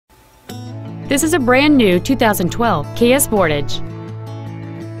This is a brand new 2012 Kia Sportage.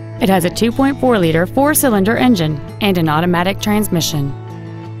 It has a 2.4-liter four-cylinder engine and an automatic transmission.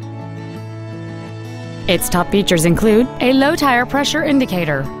 Its top features include a low tire pressure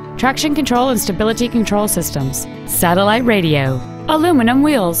indicator, traction control and stability control systems, satellite radio, aluminum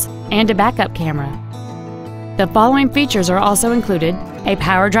wheels, and a backup camera. The following features are also included: a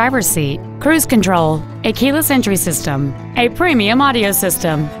power driver's seat, cruise control, a keyless entry system, a premium audio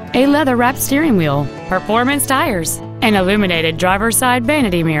system, a leather-wrapped steering wheel, performance tires, an illuminated driver's side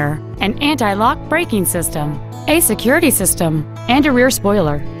vanity mirror, an anti-lock braking system, a security system, and a rear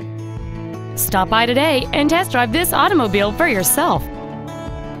spoiler. Stop by today and test drive this automobile for yourself.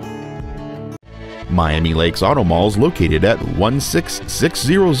 Miami Lakes Automall is located at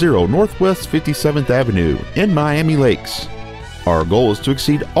 16600 Northwest 57th Avenue in Miami Lakes. Our goal is to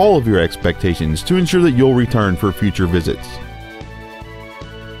exceed all of your expectations to ensure that you'll return for future visits.